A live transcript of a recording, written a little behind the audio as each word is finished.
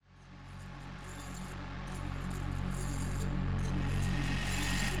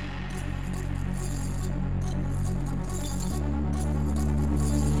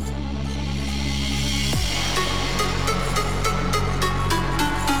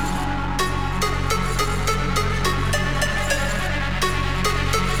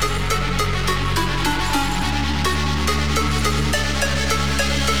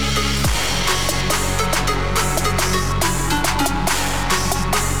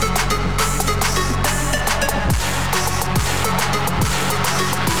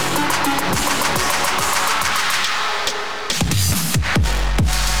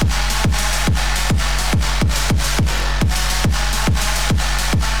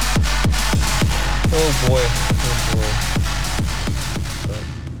Oh boy. But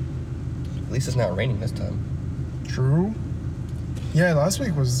at least it's not raining this time. True. Yeah, last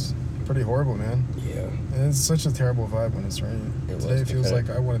week was pretty horrible, man. Yeah. It's such a terrible vibe when it's raining. Today it feels like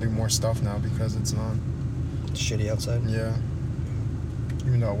I want to do more stuff now because it's not. It's shitty outside. Yeah.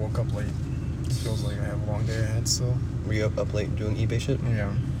 Even though I woke up late, it feels like I have a long day ahead still. Were you up late doing eBay shit?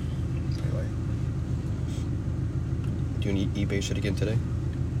 Yeah. Pretty late. Doing eBay shit again today?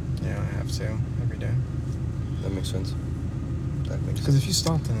 Yeah, I have to every day. That makes sense. Because if you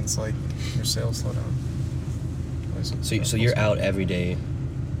stop, then it's like your sales slow down. So you're out every day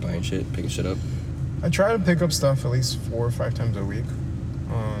buying shit, picking shit up? I try to pick up stuff at least 4 or 5 times a week.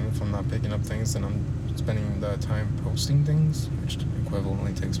 If I'm not picking up things, then I'm spending the time posting things, which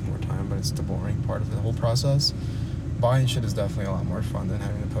equivalently takes more time, but it's the boring part of the whole process. Buying shit is definitely a lot more fun than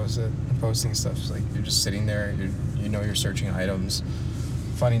having to post it. And posting stuff is like you're just sitting there, you're searching items,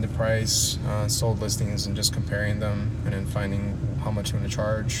 finding the price, sold listings, and just comparing them, and then finding how much you want to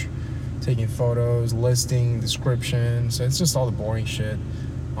charge, taking photos, listing, description. So it's just all the boring shit.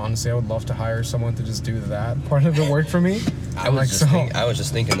 Honestly, I would love to hire someone to just do that part of the work for me. I was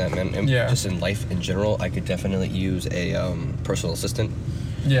just thinking that, man. And just in life in general, I could definitely use a personal assistant.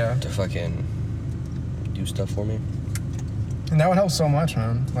 Yeah. To fucking do stuff for me. And that would help so much,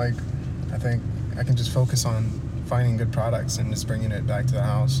 man. Like, I think I can just focus on finding good products and just bringing it back to the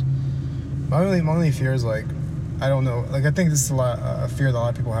house. My only fear is, like, I don't know. Like, I think this is a fear that a lot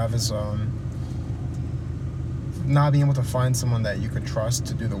of people have is not being able to find someone that you could trust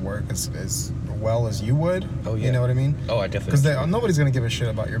to do the work as well as you would. Oh, yeah. You know what I mean? Oh, I definitely. Because nobody's going to give a shit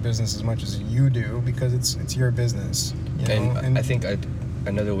about your business as much as you do because it's your business. You know? And I think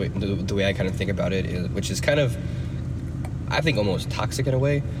another way, the way I kind of think about it is, which is kind of, I think almost toxic in a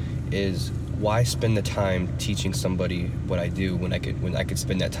way, is why spend the time teaching somebody what I do when I could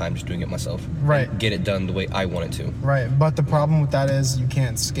spend that time just doing it myself. Right. And get it done the way I want it to. Right. But the problem with that is you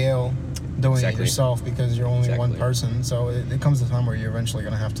can't scale doing it yourself because you're only one person. So it comes to a time where you're eventually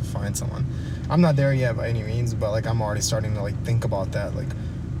going to have to find someone. I'm not there yet by any means, but like I'm already starting to like think about that. Like,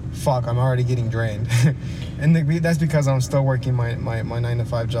 fuck, I'm already getting drained. And that's because I'm still working my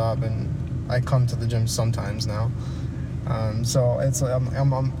 9-to-5 job, and I come to the gym sometimes now. So it's like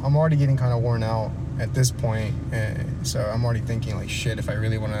I'm already getting kind of worn out at this point. So I'm already thinking like, shit, if I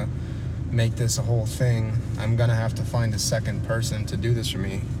really want to make this a whole thing, I'm gonna have to find a second person to do this for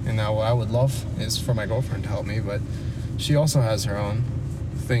me. And now what I would love is for my girlfriend to help me, but she also has her own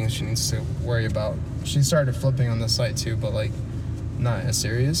things she needs to worry about. She started flipping on the site too, but like not as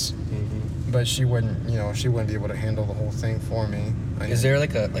serious. Mm-hmm. But she wouldn't be able to handle the whole thing for me. Is there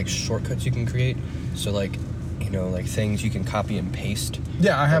like shortcuts you can create? So like, like things you can copy and paste?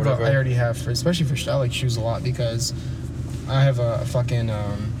 Yeah, I already have, especially for I like shoes a lot because I have a fucking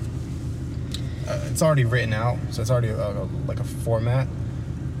it's already written out, so it's already like a format,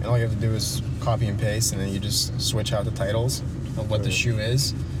 and all you have to do is copy and paste, and then you just switch out the titles of what the shoe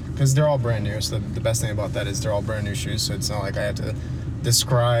is, because they're all brand new. So the best thing about that is they're all brand new shoes, so it's not like I have to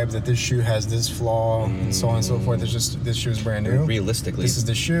describe that this shoe has this flaw and so on and so forth. It's just this shoe is brand new. Realistically, this is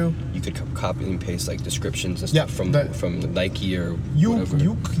the shoe. You could copy and paste like descriptions and stuff from Nike or whatever.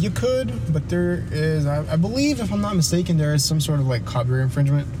 You could, but there is, I believe, if I'm not mistaken, there is some sort of like copyright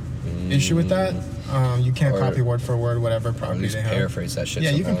infringement issue with that. You can't copy word for word whatever property they have. Paraphrase that shit.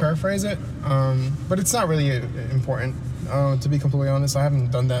 Yeah, you can paraphrase it, but it's not really important. To be completely honest, I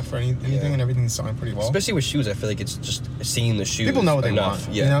haven't done that for anything, and everything's selling pretty well. Especially with shoes, I feel like it's just seeing the shoes. People know what they want.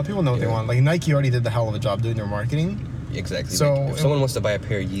 Yeah, people know what they want. Like Nike already did the hell of a job doing their marketing. Exactly. So like, if someone wants to buy a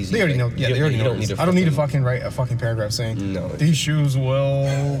pair of Yeezys, they already know. Yeah, they already know. I don't need to fucking write a fucking paragraph saying these shoes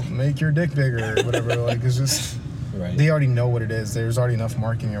will make your dick bigger, or whatever. Like it's just they already know what it is. There's already enough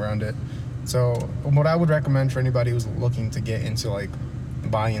marketing around it. So what I would recommend for anybody who's looking to get into like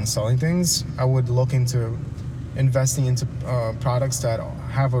buying and selling things, I would look into investing into products that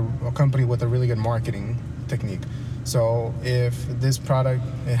have a company with a really good marketing technique. So if this product,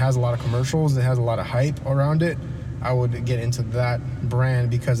 it has a lot of commercials, it has a lot of hype around it, I would get into that brand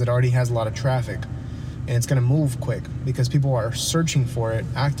because it already has a lot of traffic and it's going to move quick because people are searching for it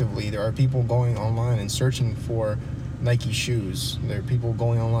actively. There are people going online and searching for Nike shoes. There are people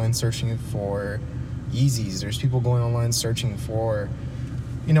going online searching for Yeezys. There's people going online searching for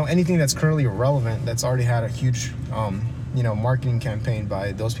anything that's currently relevant that's already had a huge marketing campaign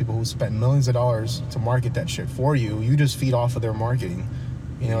by those people who spent millions of dollars to market that shit for you. You just feed off of their marketing.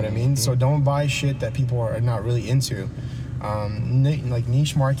 You know what I mean? So don't buy shit that people are not really into. Like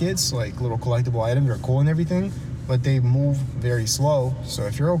niche markets, like little collectible items are cool and everything, but they move very slow. So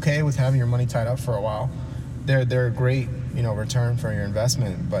if you're okay with having your money tied up for a while, they're a great return for your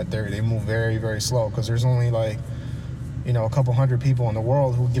investment, but they move very, very slow because there's only like, a couple hundred people in the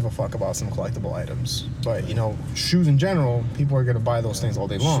world who give a fuck about some collectible items. But shoes in general, people are gonna buy those things all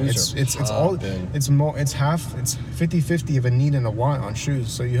day long. It's 50-50 of a need and a want on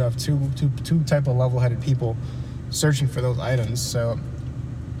shoes. So you have two type of level-headed people searching for those items. So,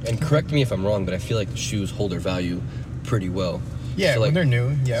 and correct me if I'm wrong, but I feel like the shoes hold their value pretty well. Yeah, so when they're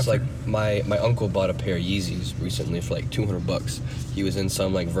new. Yeah. So like my uncle bought a pair of Yeezys recently for like $200. He was in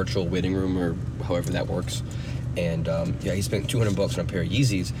some like virtual waiting room or however that works. And he spent $200 on a pair of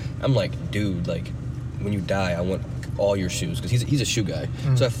Yeezys. I'm like, dude, like, when you die, I want all your shoes because he's a shoe guy.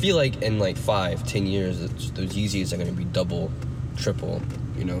 Mm-hmm. So I feel like in like 5-10 years, those Yeezys are going to be double, triple.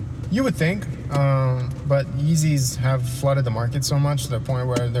 You would think, but Yeezys have flooded the market so much to the point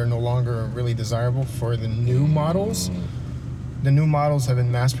where they're no longer really desirable for the new models. The new models have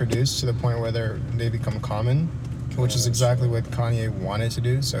been mass produced to the point where they become common, which is exactly what Kanye wanted to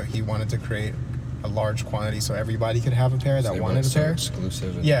do. So he wanted to create a large quantity so everybody could have a pair that wanted a pair.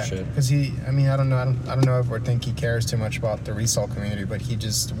 Exclusive and shit. Because I don't know if we think he cares too much about the resale community, but he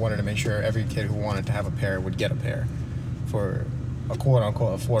just wanted to make sure every kid who wanted to have a pair would get a pair for a quote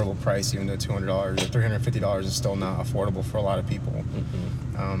unquote affordable price, even though $200 or $350 is still not affordable for a lot of people.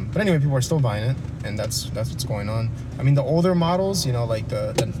 Mm-hmm. But anyway, people are still buying it, and that's what's going on. I mean, the older models, like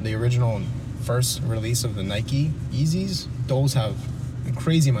the original first release of the Nike Yeezys, those have a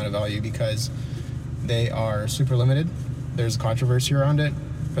crazy amount of value because they are super limited. There's controversy around it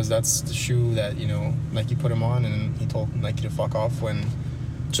because that's the shoe that Nike put him on, and he told Nike to fuck off when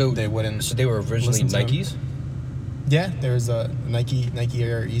they wouldn't. So they were originally Nikes. Yeah, there's a Nike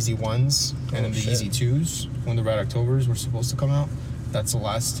Air Easy 1s and then the Easy 2s when the Red Octobers were supposed to come out. That's the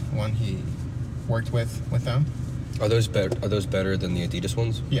last one he worked with them. Are those better than the Adidas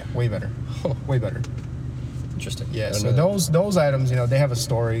ones? Yeah, way better. Way better. Interesting. Yeah, so those items, they have a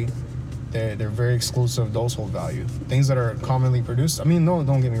story. They're very exclusive. Those hold value. Things that are commonly produced. I mean, no,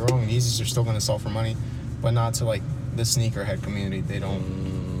 don't get me wrong. Yeezys are still going to sell for money, but not to like the sneakerhead community. They don't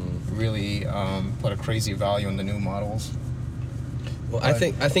really put a crazy value on the new models. Well, I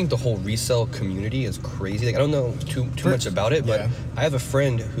think the whole resale community is crazy. Like, I don't know too much about it, but I have a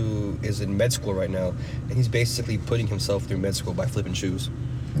friend who is in med school right now, and he's basically putting himself through med school by flipping shoes.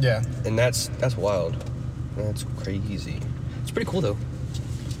 Yeah. And that's wild. That's crazy. It's pretty cool though.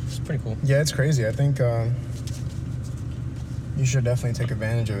 It's pretty cool. Yeah, it's crazy. I think you should definitely take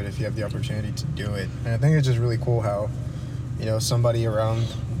advantage of it if you have the opportunity to do it. And I think it's just really cool how, somebody around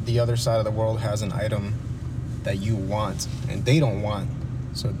the other side of the world has an item that you want and they don't want.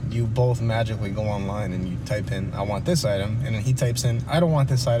 So you both magically go online and you type in, I want this item. And then he types in, I don't want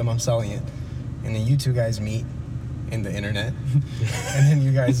this item, I'm selling it. And then you two guys meet in the internet. And then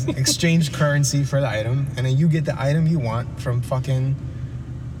you guys exchange currency for the item. And then you get the item you want from fucking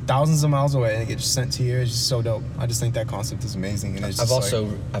thousands of miles away and it gets sent to you. It's just so dope. I just think that concept is amazing. And it's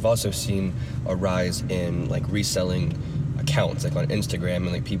I've also seen a rise in like reselling accounts like on Instagram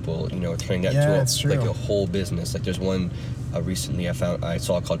and like people turning that to like a whole business. Like there's one recently I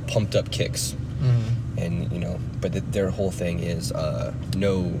saw called Pumped Up Kicks. Mm-hmm. And but their whole thing is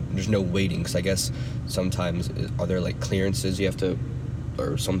there's no waiting, because I guess sometimes are there like clearances you have to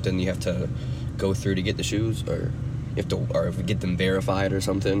or something you have to go through to get the shoes, or you have to, or if we get them verified or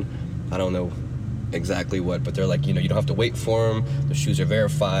something. I don't know exactly what, but they're like, you don't have to wait for them. The shoes are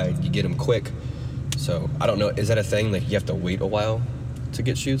verified. You get them quick. So I don't know. Is that a thing? Like you have to wait a while to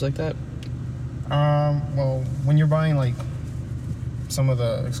get shoes like that? Well, when you're buying like some of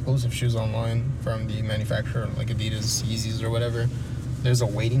the exclusive shoes online from the manufacturer, like Adidas, Yeezys, or whatever, there's a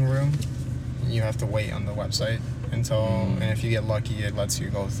waiting room. You have to wait on the website until, and if you get lucky, it lets you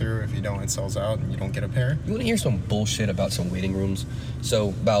go through. If you don't, it sells out and you don't get a pair. You want to hear some bullshit about some waiting rooms? So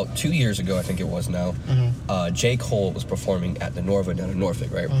about 2 years ago, I think it was now, J. Cole was performing at the Norva down in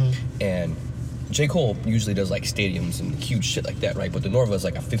Norfolk, right? Mm-hmm. And J. Cole usually does like stadiums and huge shit like that, right? But the Norva is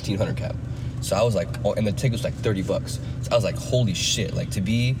like a 1,500 cap. So I was like, and the ticket was like $30. So I was like, holy shit! Like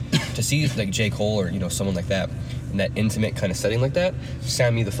to see like J. Cole or someone like that in that intimate kind of setting like that,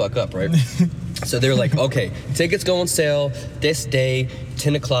 sign me the fuck up, right? So they're like, okay, tickets go on sale this day,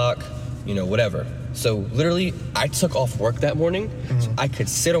 10 o'clock, whatever. So literally, I took off work that morning, so I could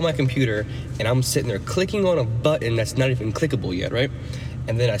sit on my computer, and I'm sitting there clicking on a button that's not even clickable yet, right?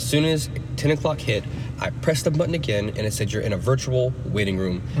 And then as soon as 10 o'clock hit, I pressed the button again, and it said you're in a virtual waiting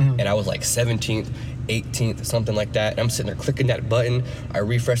room. And I was like 17th, 18th, something like that. And I'm sitting there clicking that button. I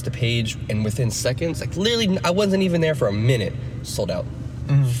refreshed the page, and within seconds, like literally, I wasn't even there for a minute, sold out.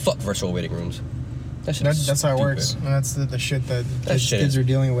 Fuck virtual waiting rooms. That's how it works. And that's the shit that kids are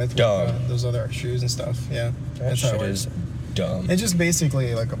dealing with those other shoes and stuff. Yeah, that's how it is dumb. It's just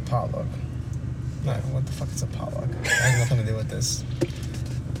basically like a potluck. Yeah. What the fuck is a potluck? It has nothing to do with this.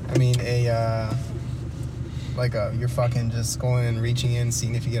 I mean, you're fucking just going and reaching in,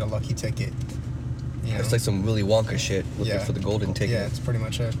 seeing if you get a lucky ticket. You know? It's like some Willy Wonka shit, looking for the golden ticket. Yeah, it's pretty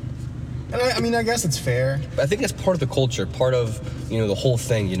much it. And I mean, I guess it's fair. But I think that's part of the culture, part of, the whole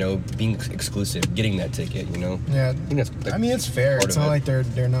thing, being exclusive, getting that ticket, Yeah. I think that's it's fair. It's not like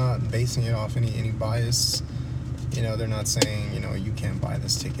they're not basing it off any bias. They're not saying, you can't buy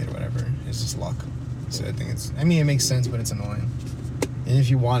this ticket or whatever. It's just luck. So I think it makes sense, but it's annoying. And if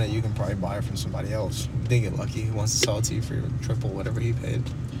you want it, you can probably buy it from somebody else. They get lucky. Who wants to sell it to you for triple whatever he paid.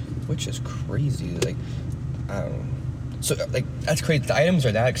 Which is crazy. Like, I don't know. So, that's crazy. The items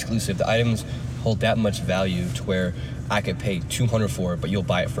are that exclusive. The items hold that much value to where I could pay $200 for it, but you'll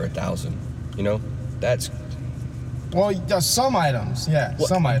buy it for $1,000. That's... Well, some items, yeah. Well,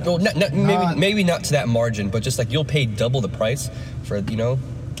 some items. Well, maybe not to that margin, but just like you'll pay double the price for,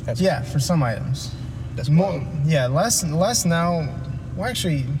 That's, yeah, for some items. That's more. Yeah, less now. Well,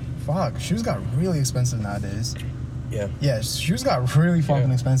 actually, fuck. Shoes got really expensive nowadays. Yeah. Yeah, shoes got really fucking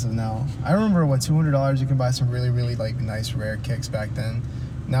expensive now. I remember $200 you can buy some really, really nice rare kicks back then.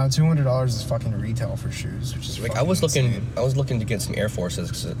 Now $200 is fucking retail for shoes, which is I was looking to get some Air Forces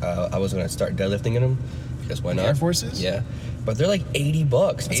because I was gonna start deadlifting in them because why not? Air Forces? Yeah, but they're like $80,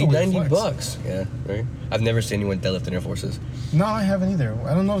 $90. Yeah, right. I've never seen anyone deadlift in Air Forces. No, I haven't either.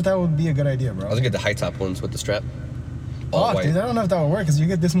 I don't know if that would be a good idea, bro. I was gonna get the high top ones with the strap. Fuck, dude, I don't know if that would work because you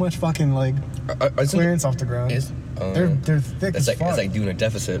get this much fucking clearance off the ground. They're thick as fuck. It's like doing a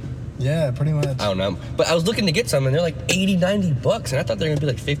deficit. Yeah, pretty much. I don't know. But I was looking to get some, and they're like $80, $90. And I thought they were going to be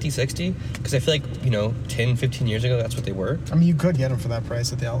like 50, 60. Because I feel like, 10, 15 years ago, that's what they were. I mean, you could get them for that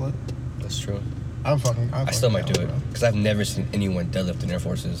price at the outlet. That's true. I still might do it. Because I've never seen anyone deadlift in Air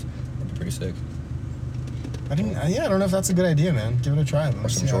Forces. That'd be pretty sick. I don't know if that's a good idea, man. Give it a try. Or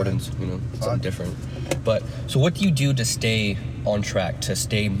some Jordans, something different. But, so what do you do to stay on track, to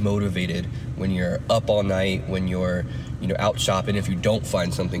stay motivated when you're up all night, when you're, out shopping, if you don't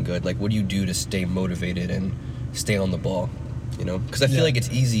find something good? Like, what do you do to stay motivated and stay on the ball, Because I feel like it's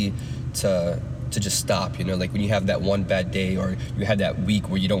easy to just stop, Like, when you have that one bad day or you have that week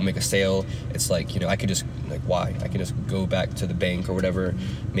where you don't make a sale, it's like, I could just, why? I can just go back to the bank or whatever,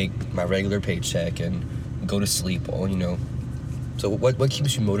 make my regular paycheck and go to sleep, So what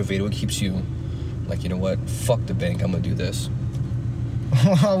keeps you motivated? What keeps you... Like, you know what? Fuck the bank. I'm gonna do this.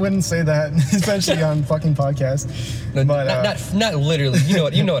 I wouldn't say that, especially on fucking podcast. No, but not literally.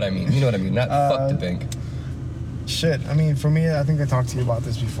 You know what I mean. Not fuck the bank. Shit. I mean, for me, I think I talked to you about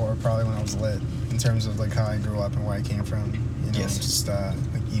this before, probably when I was lit, in terms of how I grew up and where I came from. Yes. Just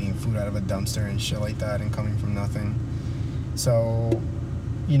eating food out of a dumpster and shit like that, and coming from nothing. So,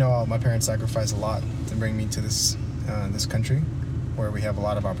 my parents sacrificed a lot to bring me to this country, where we have a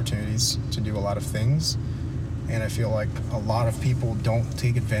lot of opportunities to do a lot of things. And I feel like a lot of people don't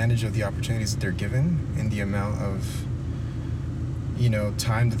take advantage of the opportunities that they're given, and the amount of,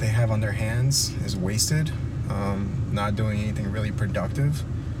 time that they have on their hands is wasted, not doing anything really productive.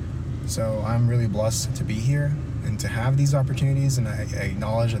 So I'm really blessed to be here and to have these opportunities, and I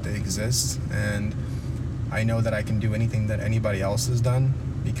acknowledge that they exist, and I know that I can do anything that anybody else has done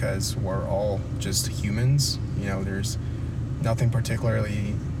because we're all just humans. There's nothing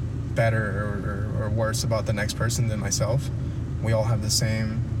particularly better or worse about the next person than myself. We all have the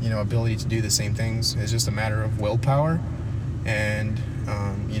same, ability to do the same things. It's just a matter of willpower and,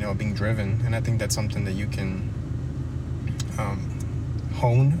 being driven. And I think that's something that you can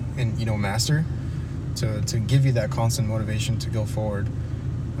hone and, master to give you that constant motivation to go forward,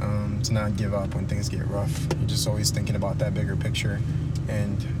 to not give up when things get rough. You're just always thinking about that bigger picture.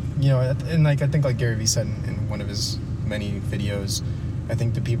 And, I think like Gary Vee said in one of his many videos, I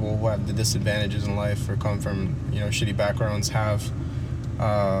think the people who have the disadvantages in life or come from shitty backgrounds have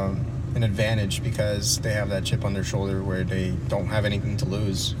an advantage because they have that chip on their shoulder where they don't have anything to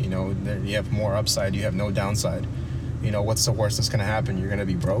lose. You have more upside, you have no downside. What's the worst that's gonna happen? You're gonna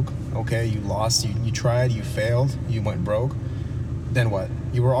be broke. Okay, you lost, you tried, you failed, you went broke. Then what?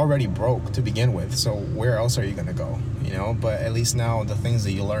 You were already broke to begin with, so where else are you gonna go? But at least now the things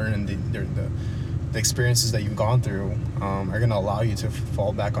that you learn and the experiences that you've gone through are going to allow you to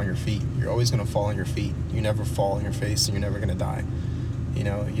fall back on your feet. You're always going to fall on your feet. You never fall on your face, and you're never going to die. You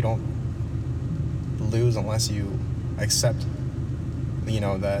don't lose unless you accept,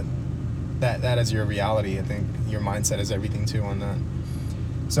 that as your reality. I think your mindset is everything too on that.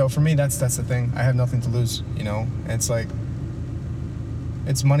 So for me, that's the thing. I have nothing to lose. It's like,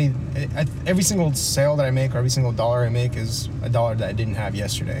 it's money. Every single sale that I make or every single dollar I make is a dollar that I didn't have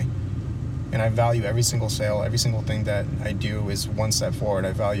yesterday. And I value every single sale, every single thing that I do is one step forward.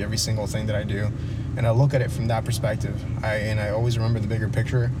 I value every single thing that I do, and I look at it from that perspective. I always remember the bigger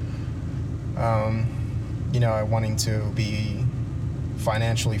picture. Wanting to be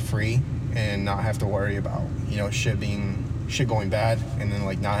financially free and not have to worry about shit going bad, and then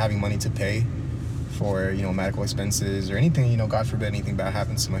like not having money to pay for medical expenses or anything. God forbid anything bad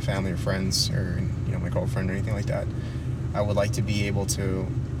happens to my family or friends or my girlfriend or anything like that. I would like to be able to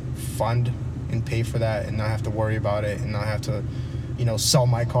fund and pay for that and not have to worry about it, and not have to sell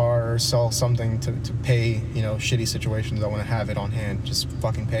my car or sell something to pay shitty situations. I want to have it on hand, just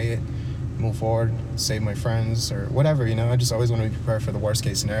fucking pay it, move forward, save my friends or whatever. I just always want to be prepared for the worst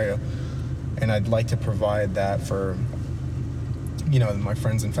case scenario, and I'd like to provide that for my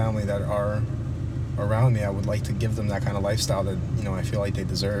friends and family that are around me. I would like to give them that kind of lifestyle that I feel like they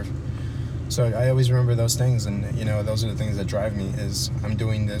deserve. So I always remember those things, and those are the things that drive me. Is I'm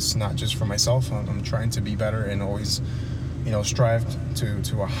doing this not just for myself. I'm trying to be better and always strive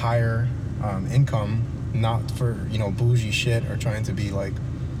to a higher income, not for bougie shit or trying to be like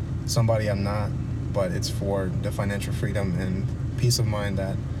somebody I'm not, but it's for the financial freedom and peace of mind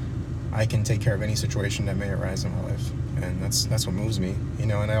that I can take care of any situation that may arise in my life. And that's what moves me,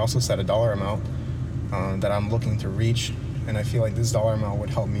 and I also set a dollar amount that I'm looking to reach, and I feel like this dollar amount would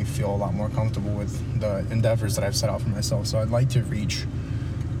help me feel a lot more comfortable with the endeavors that I've set out for myself. So I'd like to reach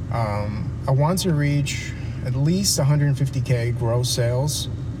I want to reach at least 150K gross sales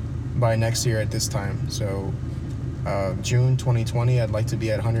by next year at this time. So June 2020, I'd like to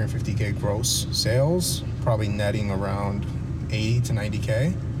be at 150K gross sales, probably netting around 80 to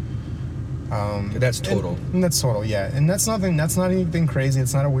 90K. That's total. And that's total, yeah. And that's not anything crazy.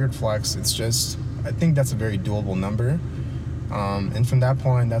 It's not a weird flex. It's just, I think that's a very doable number. And from that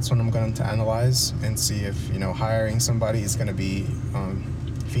point, that's when I'm going to analyze and see if, hiring somebody is going to be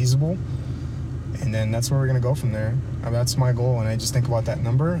feasible. And then that's where we're going to go from there. That's my goal. And I just think about that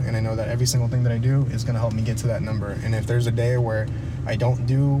number, and I know that every single thing that I do is going to help me get to that number. And if there's a day where I don't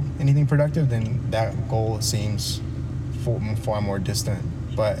do anything productive, then that goal seems far more distant.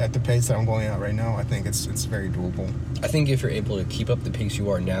 But at the pace that I'm going at right now, I think it's very doable. I think if you're able to keep up the pace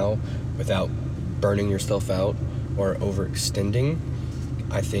you are now without burning yourself out or overextending,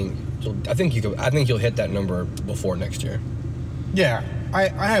 I think you'll hit that number before next year. Yeah, I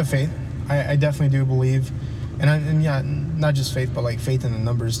have faith. I definitely do believe, and yeah, not just faith, but like faith in the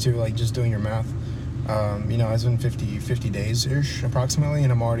numbers too. Like just doing your math. It's been 50 days ish approximately,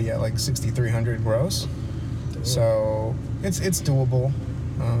 and I'm already at like 6,300 gross. So it's doable.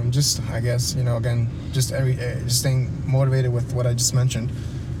 Just I guess again, just staying motivated with what I just mentioned,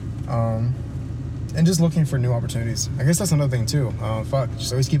 and just looking for new opportunities. I guess that's another thing too.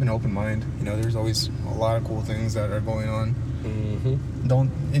 Just always keep an open mind. There's always a lot of cool things that are going on. Mm-hmm.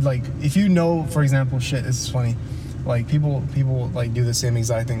 If for example, shit, this is funny. Like people like do the same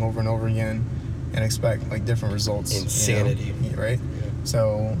exact thing over and over again, and expect like different results. Insanity, right? Yeah.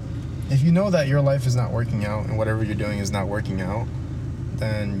 So if you know that your life is not working out and whatever you're doing is not working out,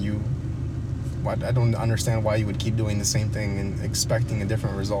 then I don't understand why you would keep doing the same thing and expecting a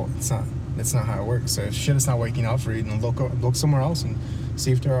different result. It's not how it works. So if shit is not working out for you, then look somewhere else and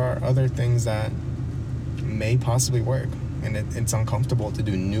see if there are other things that may possibly work. And it's uncomfortable to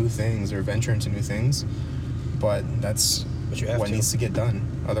do new things or venture into new things, but that's what needs to get done.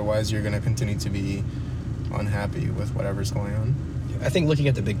 Otherwise, you're going to continue to be unhappy with whatever's going on. I think looking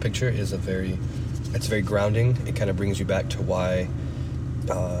at the big picture is very grounding. It kind of brings you back to why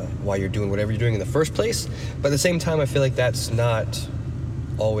you're doing whatever you're doing in the first place. But at the same time, I feel like that's not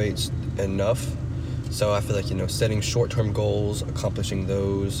always enough. So I feel like setting short-term goals, accomplishing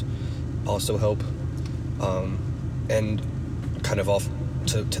those, also help. And kind of off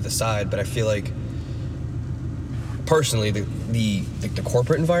to the side, but I feel like personally the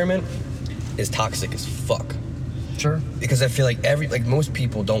corporate environment is toxic as fuck. Sure. Because I feel like most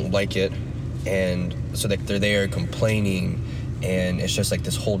people don't like it, and so they're there complaining, and it's just like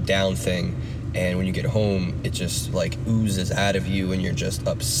this whole down thing. And when you get home, it just like oozes out of you, and you're just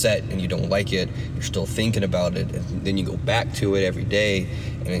upset, and you don't like it. You're still thinking about it, and then you go back to it every day,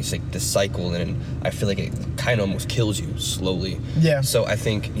 and it's like this cycle. And I feel like it kind of almost kills you slowly. Yeah. So I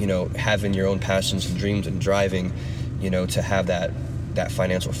think having your own passions and dreams and driving, to have that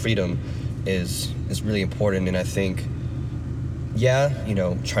financial freedom is really important. And I think,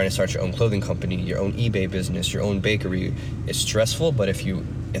 trying to start your own clothing company, your own eBay business, your own bakery is stressful. But if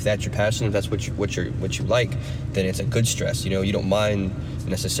that's your passion, if that's what you like, then it's a good stress. You don't mind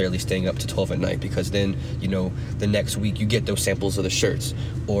necessarily staying up to 12 at night, because then the next week you get those samples of the shirts,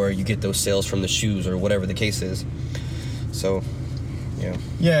 or you get those sales from the shoes, or whatever the case is. So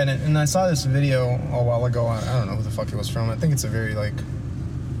Yeah, and I saw this video a while ago. I don't know who the fuck it was from. I think it's a very like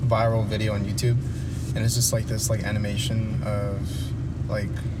viral video on YouTube, and it's just like this like animation of like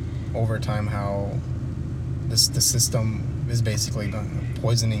over time how the system is basically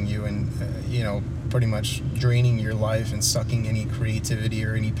poisoning you and pretty much draining your life and sucking any creativity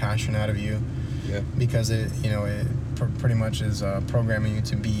or any passion out of you. Yeah. Because it pretty much is programming you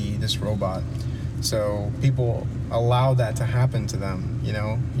to be this robot. So people allow that to happen to them.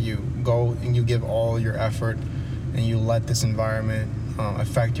 You go and you give all your effort, and you let this environment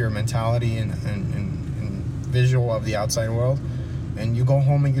affect your mentality and visual of the outside world. And you go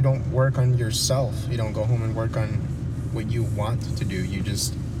home and you don't work on yourself. You don't go home and work on what you want to do. You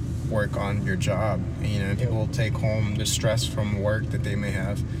just work on your job. And, people take home the stress from work that they may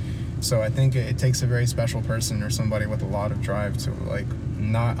have. So I think it takes a very special person or somebody with a lot of drive to like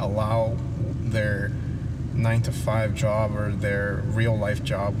not allow their 9-to-5 job or their real life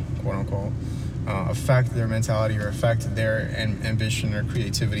job, quote unquote, affect their mentality or affect their ambition or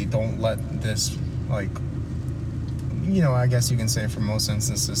creativity. Don't let this like, I guess you can say for most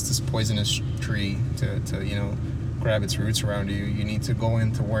instances, this poisonous tree to grab its roots around you. You need to go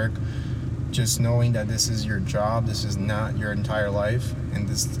into work just knowing that this is your job, this is not your entire life,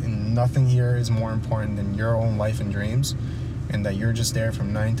 and nothing here is more important than your own life and dreams, and that you're just there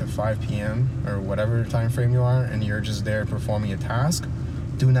from 9 to 5 p.m. or whatever time frame you are, and you're just there performing a task.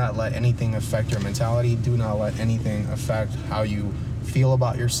 Do not let anything affect your mentality. Do not let anything affect how you feel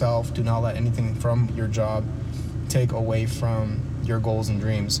about yourself. Do not let anything from your job take away from your goals and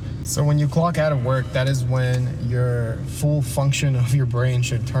dreams. So when you clock out of work, that is when your full function of your brain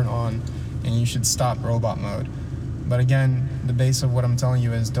should turn on and you should stop robot mode. But again, the base of what I'm telling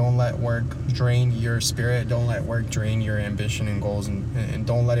you is don't let work drain your spirit. Don't let work drain your ambition and goals, and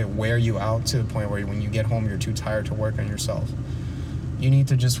don't let it wear you out to the point where when you get home, you're too tired to work on yourself. You need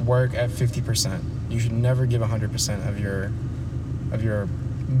to just work at 50%. You should never give 100% of your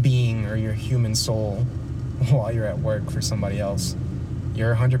being or your human soul while you're at work for somebody else.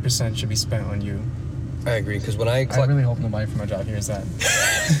 Your 100% should be spent on you. I agree, because when I really hope nobody from my job hears that.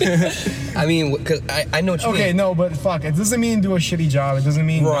 I mean, because I know what you mean. Okay, no, but fuck, it doesn't mean do a shitty job. It doesn't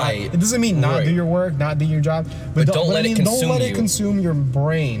mean it doesn't mean not do your work, not do your job. But don't let it consume your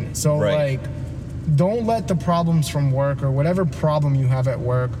brain. So like, don't let the problems from work or whatever problem you have at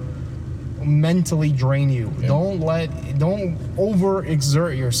work mentally drain you. Yeah. Don't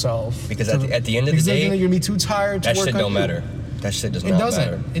overexert yourself. Because at the end of the day, you're gonna be too tired to work on that shit don't matter. That shit does not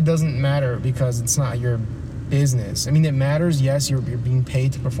matter. It doesn't matter because it's not your business. I mean, it matters. Yes, you're being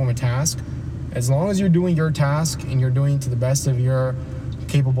paid to perform a task. As long as you're doing your task and you're doing it to the best of your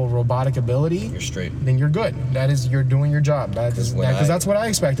capable robotic ability, you're straight. Then you're good. You're doing your job. Because that's what I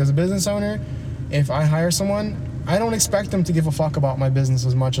expect as a business owner. If I hire someone, I don't expect them to give a fuck about my business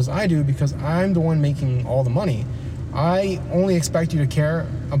as much as I do because I'm the one making all the money. I only expect you to care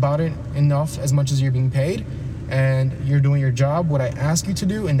about it enough as much as you're being paid, and you're doing your job, what I ask you to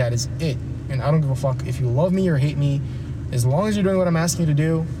do, and that is it. And I don't give a fuck if you love me or hate me. As long as you're doing what I'm asking you to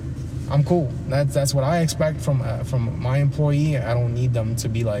do, I'm cool. That's what I expect from my employee. I don't need them to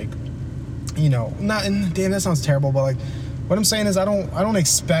be like, not. And damn, that sounds terrible, but like, what I'm saying is I don't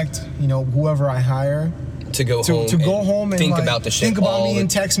expect whoever I hire to go home and think about the shit. Think about me and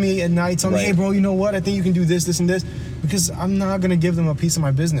text me at night, tell me, hey bro, you know what? I think you can do this, this, and this. Because I'm not gonna give them a piece of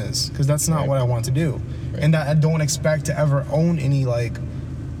my business because that's not what I want to do. Right. And I don't expect to ever own any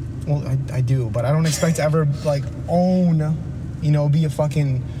well, I do, but I don't expect to ever own, be a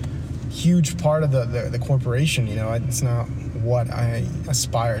fucking huge part of the corporation. It's not what I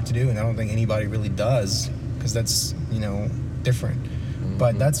aspire to do, and I don't think anybody really does because that's different. Mm-hmm.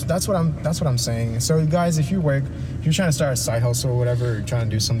 But that's what I'm saying. So guys, if you're trying to start a side hustle or whatever, or trying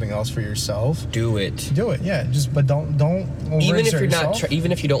to do something else for yourself, do it. Yeah. But don't even if you're not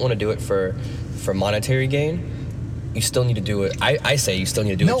even if you don't want to do it for monetary gain, you still need to do it. I say you still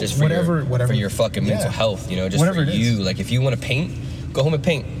need to do it just for your fucking mental health. Just whatever for you. Like if you want to paint, go home and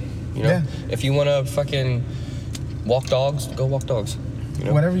paint. If you want to fucking walk dogs, go walk dogs.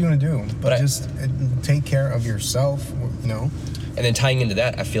 Whatever you want to do, but just take care of yourself. And then tying into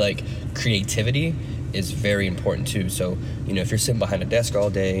that, I feel like creativity is very important too. So, if you're sitting behind a desk all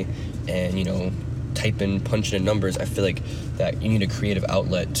day and, typing, punching in numbers, I feel like that you need a creative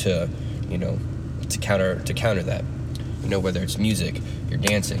outlet to counter that. Whether it's music, you're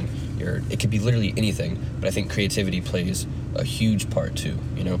dancing, it could be literally anything. But I think creativity plays a huge part too,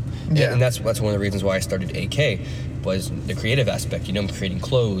 Yeah. And that's one of the reasons why I started AK was the creative aspect. I'm creating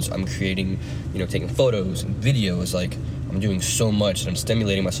clothes, I'm creating, taking photos and videos. Like I'm doing so much and I'm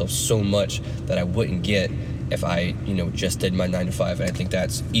stimulating myself so much that I wouldn't get if I, just did my 9 to 5. And I think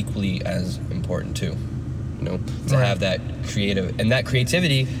that's equally as important too, to have that creative, and that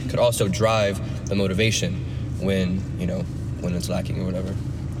creativity could also drive the motivation when, when it's lacking or whatever.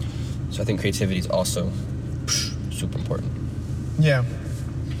 So I think creativity is also super important. Yeah.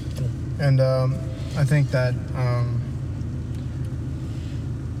 And I think that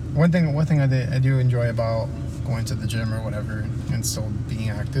one thing I do enjoy about going to the gym or whatever and still being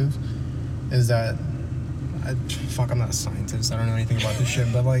active is that I'm not a scientist. I don't know anything about this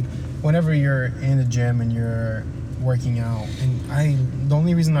shit, but like whenever you're in the gym and you're working out, and the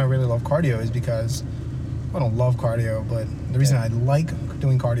only reason I really love cardio is because I don't love cardio, but the reason I like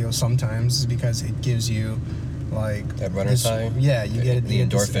doing cardio sometimes is because it gives you like that runner's high. Yeah, you get the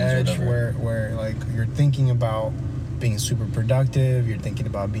endorphins edge where like you're thinking about being super productive. You're thinking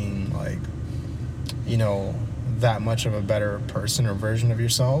about being like, that much of a better person or version of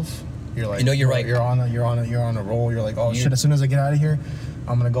yourself. You're like, you're right. You're on a roll. You're like, oh shit! As soon as I get out of here,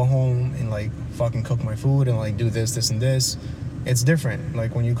 I'm gonna go home and like fucking cook my food and like do this and this. It's different.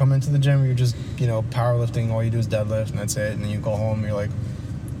 Like when you come into the gym, you're just powerlifting. All you do is deadlift and that's it. And then you go home, you're like,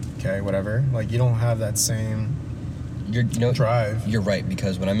 okay, whatever. Like you don't have that same drive. You're right,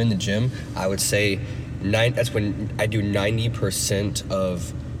 because when I'm in the gym, I would say that's when I do 90%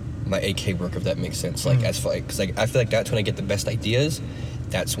 of my AK work, if that makes sense. Like because I feel like that's when I get the best ideas.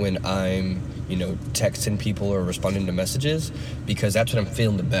 That's when I'm texting people or responding to messages, because that's when I'm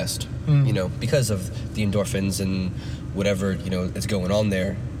feeling the best. Because of the endorphins and whatever is going on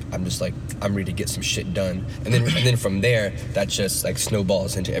there. I'm just like, I'm ready to get some shit done, and then from there, that just like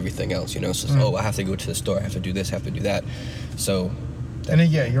snowballs into everything else. So I have to go to the store, I have to do this, I have to do that. So. And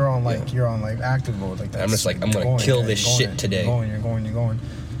then you're on active mode like that. I'm just like, I'm gonna kill this shit today. You're going.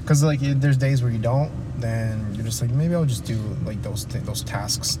 Because like there's days where you don't, then you're just like, maybe I'll just do like those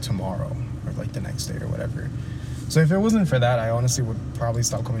tasks tomorrow or like the next day or whatever. So if it wasn't for that, I honestly would probably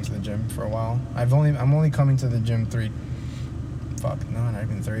stop coming to the gym for a while. I'm only coming to the gym not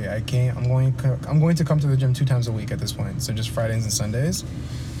even 3. I'm going to come to the gym 2 times a week at this point. So just Fridays and Sundays.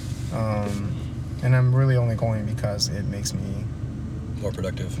 And I'm really only going because it makes me more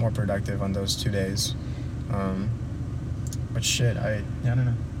productive on those 2 days. But shit, I don't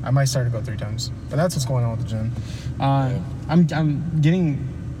know. I might start to go 3 times. But that's what's going on with the gym. I'm getting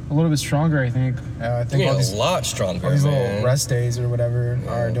a little bit stronger, I think. I think a lot stronger. All these little rest days or whatever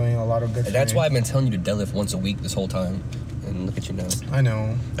are doing a lot of good. That's why I've been telling you to deadlift once a week this whole time. And look at you now. I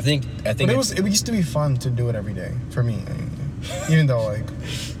know. I think. But it used to be fun to do it every day for me. Even though like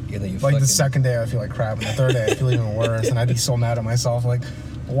the second day I feel like crap, and the third day I feel even worse, and I'd be so mad at myself. Like,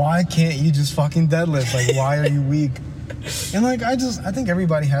 why can't you just fucking deadlift? Like, why are you weak? And like I think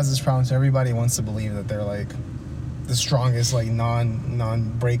everybody has this problem. So everybody wants to believe that they're like the strongest, like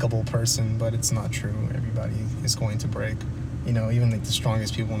non-breakable person, but it's not true. Everybody is going to break. Even like the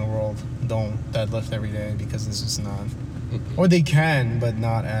strongest people in the world don't deadlift every day because this is not. Or they can, but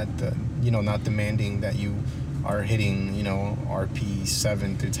not at the, not demanding that you are hitting, RP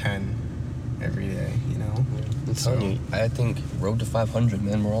 7 through 10 every day, I'm telling you, I think road to 500,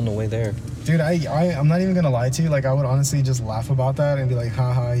 man, we're on the way there. Dude, I'm not even gonna lie to you. Like, I would honestly just laugh about that and be like,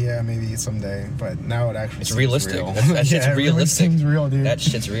 haha, yeah, maybe someday. But now it actually it's realistic. Real. That shit's realistic. It seems real, dude. That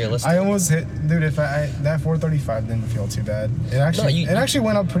shit's realistic. I almost hit, dude. If that 435 didn't feel too bad. It actually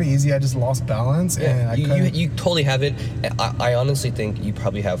went up pretty easy. I just lost balance, and you totally have it. I honestly think you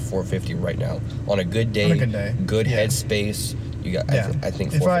probably have 450 right now on a good day. Good headspace. You got. Yeah. I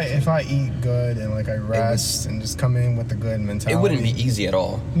think if I eat good and like I rest and just come in with a good mentality, it wouldn't be easy at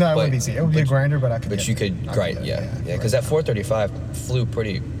all. No, it wouldn't be easy. It would be a grinder, but I could. But you could grind, yeah. Because that 435 flew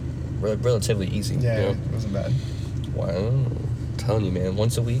pretty relatively easy. Yeah, it wasn't bad. Wow, I'm telling you, man.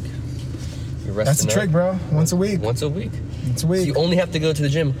 Once a week, you're resting. That's the trick, bro. Once a week. Once a week. Once a week. So you only have to go to the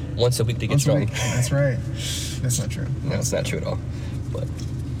gym once a week to get strong. That's right. That's not true. No, it's not true at all. But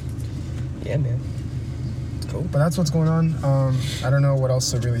yeah, man. Cool. But that's what's going on. I don't know what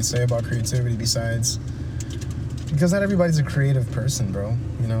else to really say about creativity besides because not everybody's a creative person, bro.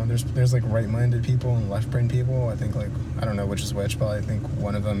 There's like right-minded people and left-brain people. I think like I don't know which is which, but I think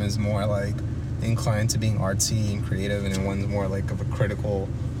one of them is more like inclined to being artsy and creative, and then one's more like of a critical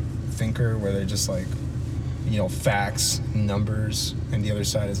thinker where they're just like facts, numbers, and the other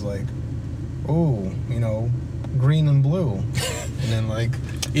side is like, ooh, green and blue, and then like.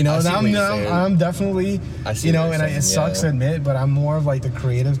 I'm definitely, it sucks to admit, but I'm more of like the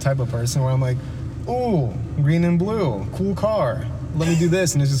creative type of person where I'm like, ooh, green and blue, cool car. Let me do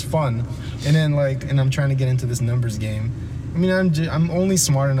this, and it's just fun. And then and I'm trying to get into this numbers game. I mean, I'm only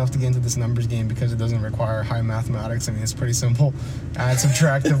smart enough to get into this numbers game because it doesn't require high mathematics. I mean, it's pretty simple: add,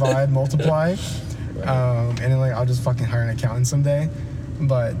 subtract, divide, multiply. Right. And then like I'll just fucking hire an accountant someday.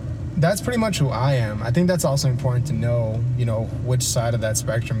 But that's pretty much who I am. I think that's also important to know, you know, which side of that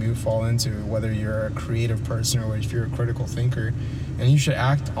spectrum you fall into, whether you're a creative person or if you're a critical thinker. And you should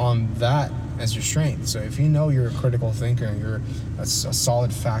act on that as your strength. So if you know you're a critical thinker and you're a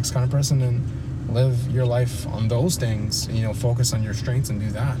solid facts kind of person, then live your life on those things and, you know, focus on your strengths and do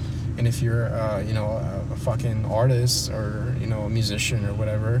that. And if you're, you know, a fucking artist or, you know, a musician or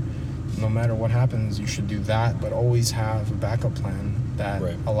whatever, no matter what happens, you should do that, but always have a backup plan that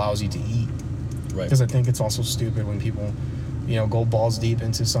allows you to eat. Right. Because I think it's also stupid when people, you know, go balls deep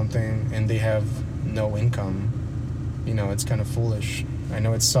into something and they have no income. You know, it's kind of foolish. I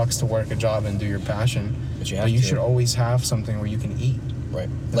know it sucks to work a job and do your passion, but you should always have something where you can eat. Right.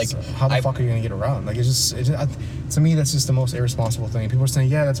 Like, how the fuck are you gonna get around? Like, it's just to me, that's just the most irresponsible thing. People are saying,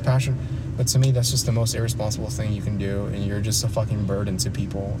 yeah, that's passion, but to me, that's just the most irresponsible thing you can do, and you're just a fucking burden to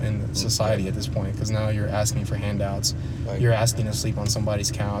people in society at this point. Because now you're asking for handouts, you're asking to sleep on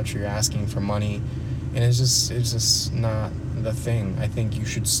somebody's couch, you're asking for money, and it's just not the thing. I think you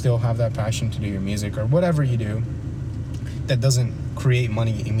should still have that passion to do your music or whatever you do that doesn't create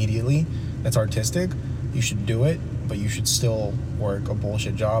money immediately, that's artistic. You should do it, but you should still work a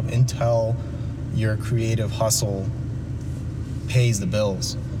bullshit job until your creative hustle pays the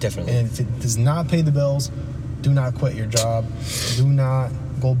bills. Definitely. And if it does not pay the bills, do not quit your job. Do not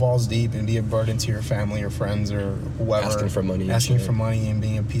go balls deep and be a burden to your family or friends or whoever. Asking for money and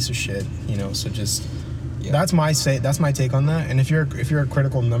being a piece of shit, you know. So just that's my take on that. And if you're a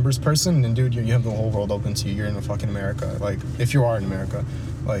critical numbers person, then dude, you have the whole world open to you. You're in a fucking America. Like, if you are in America,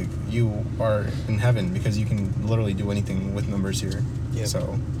 like, you are in heaven because you can literally do anything with numbers here. Yeah.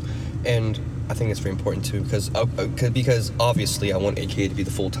 So, and I think it's very important too, because obviously I want AK to be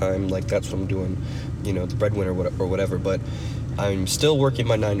the full time, like that's what I'm doing, you know, the breadwinner or whatever. But I'm still working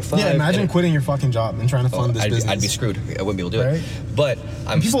my 9 to 5. Yeah, imagine quitting your fucking job and trying to fund this business. I'd be screwed. I wouldn't be able to do it. But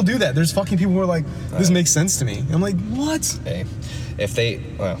people do that. There's fucking people who are like, this makes sense to me. And I'm like, what? Hey, if they,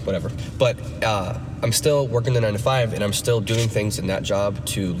 whatever. But I'm still working the 9 to 5, and I'm still doing things in that job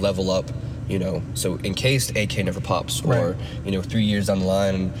to level up, you know. So in case AK never pops, or you know, 3 years down the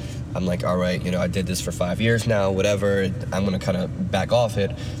line, I'm like, all right, you know, I did this for 5 years now, whatever. I'm gonna kind of back off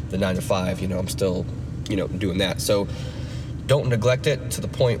it. The 9 to 5, you know, I'm still, you know, doing that. So don't neglect it to the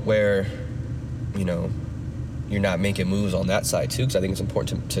point where, you know, you're not making moves on that side too, because I think it's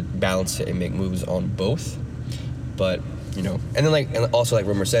important to balance it and make moves on both. But, you know, and also like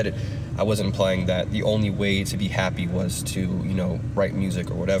Rumor said, I wasn't implying that the only way to be happy was to, you know, write music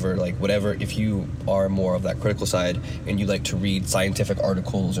or whatever. Like, whatever, if you are more of that critical side and you like to read scientific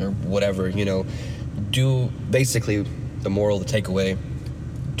articles or whatever, you know, do basically the moral, the takeaway,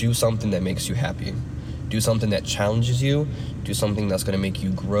 do something that makes you happy. Do something that challenges you. Do something that's going to make you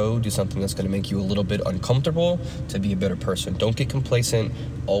grow. Do something that's going to make you a little bit uncomfortable to be a better person. Don't get complacent.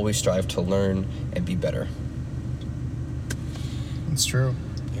 Always strive to learn and be better. It's true.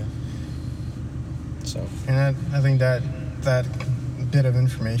 Yeah. So. And I think that bit of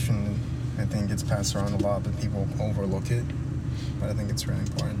information, I think, gets passed around a lot, but people overlook it. But I think it's really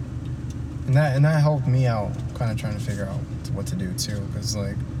important. And that helped me out, kind of trying to figure out what to do too, because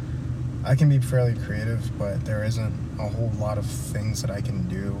like, I can be fairly creative, but there isn't a whole lot of things that I can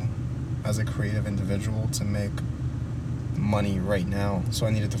do as a creative individual to make money right now. So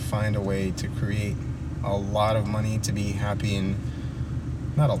I needed to find a way to create a lot of money to be happy, and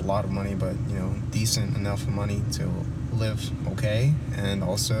not a lot of money, but, you know, decent enough money to live okay, and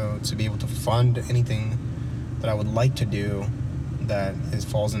also to be able to fund anything that I would like to do that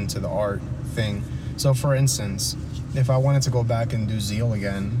falls into the art thing. So for instance, if I wanted to go back and do Zeal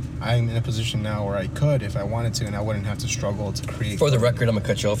again, I'm in a position now where I could if I wanted to, and I wouldn't have to struggle to create. For the record, I'm gonna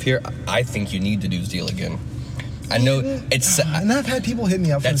cut you off here. I think you need to do Zeal again. I know it's, and I've had people hit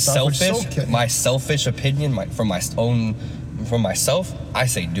me up for that's stuff, selfish. My selfish opinion, from myself, I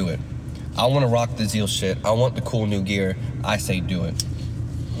say do it. I want to rock the Zeal shit. I want the cool new gear. I say do it.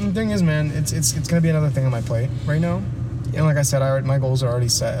 The thing is, man, it's gonna be another thing on my plate right now. Yeah. And like I said, my goals are already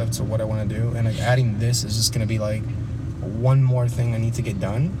set as to what I want to do, and like adding this is just gonna be like one more thing I need to get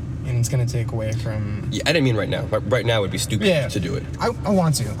done, and it's gonna take away from. Yeah, I didn't mean right now. Right now would be stupid to do it. I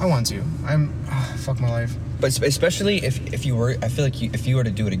want to. Fuck my life. But especially if you were, I feel like if you were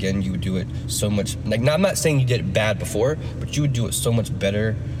to do it again, you would do it so much. Like, I'm not saying you did it bad before, but you would do it so much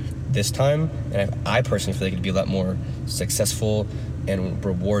better this time. And I personally feel like it'd be a lot more successful and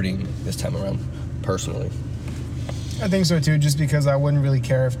rewarding this time around, personally. I think so too, just because I wouldn't really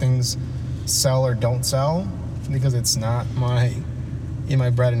care if things sell or don't sell, because it's not my my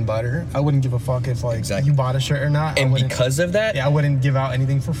bread and butter. I wouldn't give a fuck if like you bought a shirt or not. And because of that, I wouldn't give out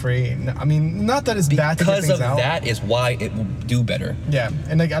anything for free. I mean, not that it's bad to give things out. Because of that is why it will do better. Yeah,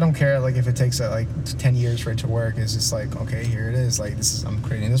 and like I don't care like if it takes like 10 years for it to work. It's just like, okay, here it is. Like I'm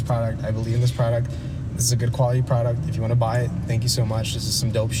creating this product. I believe in this product. This is a good quality product. If you want to buy it, thank you so much. This is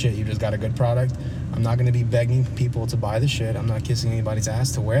some dope shit. You just got a good product. I'm not gonna be begging people to buy the shit. I'm not kissing anybody's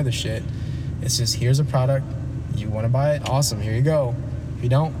ass to wear the shit. It's just, here's a product. You want to buy it? Awesome. Here you go. If you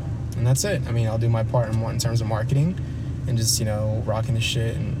don't, and that's it. I mean, I'll do my part in terms of marketing and just, you know, rocking the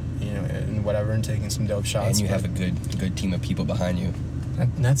shit and, you know, and whatever, and taking some dope shots. And you have a good team of people behind you.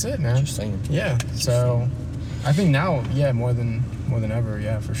 That's it, man. Just saying. Yeah. So I think now, yeah, more than ever,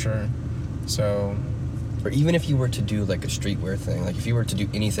 yeah, for sure. So, or even if you were to do like a streetwear thing, like if you were to do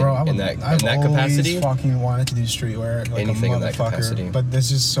anything in that capacity. I've always fucking wanted to do streetwear, like anything a motherfucker. In that capacity. But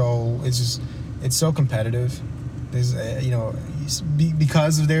this is it's so competitive. There's you know,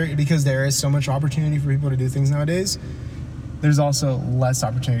 because there is so much opportunity for people to do things nowadays. There's also less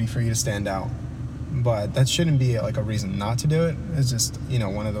opportunity for you to stand out. But that shouldn't be like a reason not to do it. It's just, you know,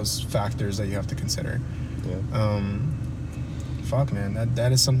 one of those factors that you have to consider. Yeah. Fuck, man,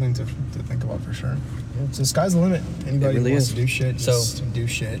 that is something to think about for sure. Yeah. So the sky's the limit. Anybody who wants to do shit, just do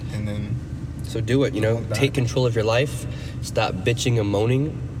shit, and then. So do it. You know, take control of your life. Stop bitching and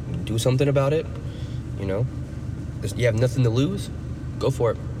moaning. Do something about it. You know, you have nothing to lose. Go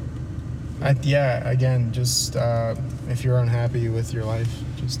for it. Again, just if you're unhappy with your life,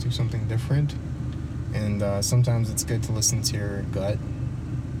 just do something different. And sometimes it's good to listen to your gut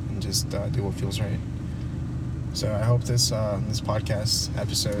and just do what feels right. So I hope this podcast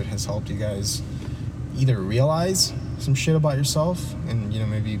episode has helped you guys either realize some shit about yourself and, you know,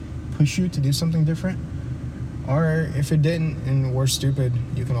 maybe push you to do something different. Or if it didn't and we're stupid,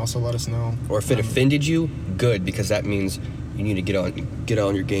 you can also let us know. Or if it offended you, good, because that means you need to get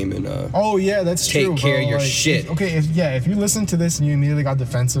on your game and oh yeah, that's true. Take care of your shit. If you listen to this and you immediately got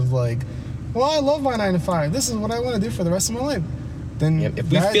defensive, like, well, I love my 9 to 5. This is what I want to do for the rest of my life. Then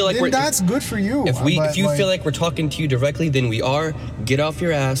that's good for you. If you feel like we're talking to you directly, then we are. Get off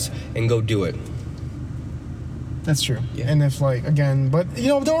your ass and go do it. That's true. Yeah. And if but you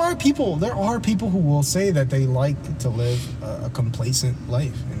know, there are people who will say that they like to live a complacent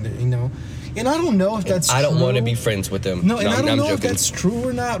life, and you know, and I don't know if that's true. I don't want to be friends with them. No, and I don't know if that's true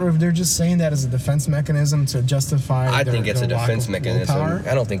or not, or if they're just saying that as a defense mechanism to justify. I think it's a defense mechanism.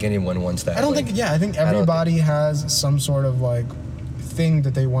 I don't think anyone wants that. I think everybody has some sort of like thing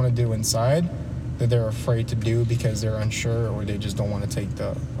that they want to do inside that they're afraid to do because they're unsure or they just don't want to take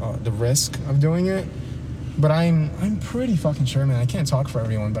the risk of doing it. But I'm pretty fucking sure, man. I can't talk for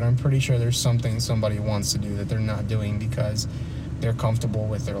everyone, but I'm pretty sure there's something somebody wants to do that they're not doing because they're comfortable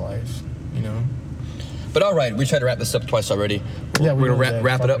with their life, you know? But all right, we tried to wrap this up twice already. Yeah, we're going to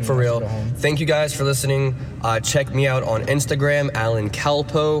wrap it up for real. Thank you guys for listening. Check me out on Instagram, Alan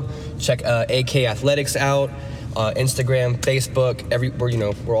Calpo. Check AK Athletics out. Instagram,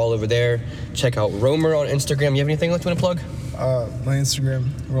 Facebook, we're all over there. Check out Romer on Instagram. You have anything left you want to plug? My Instagram,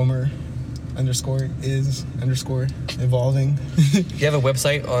 Romer _is_ evolving. Do you have a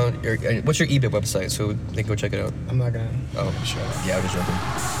website what's your eBay website so they can go check it out? I'm not gonna. Oh, sure. Yeah, I was joking.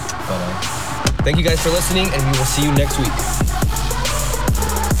 But thank you guys for listening, and we will see you next week.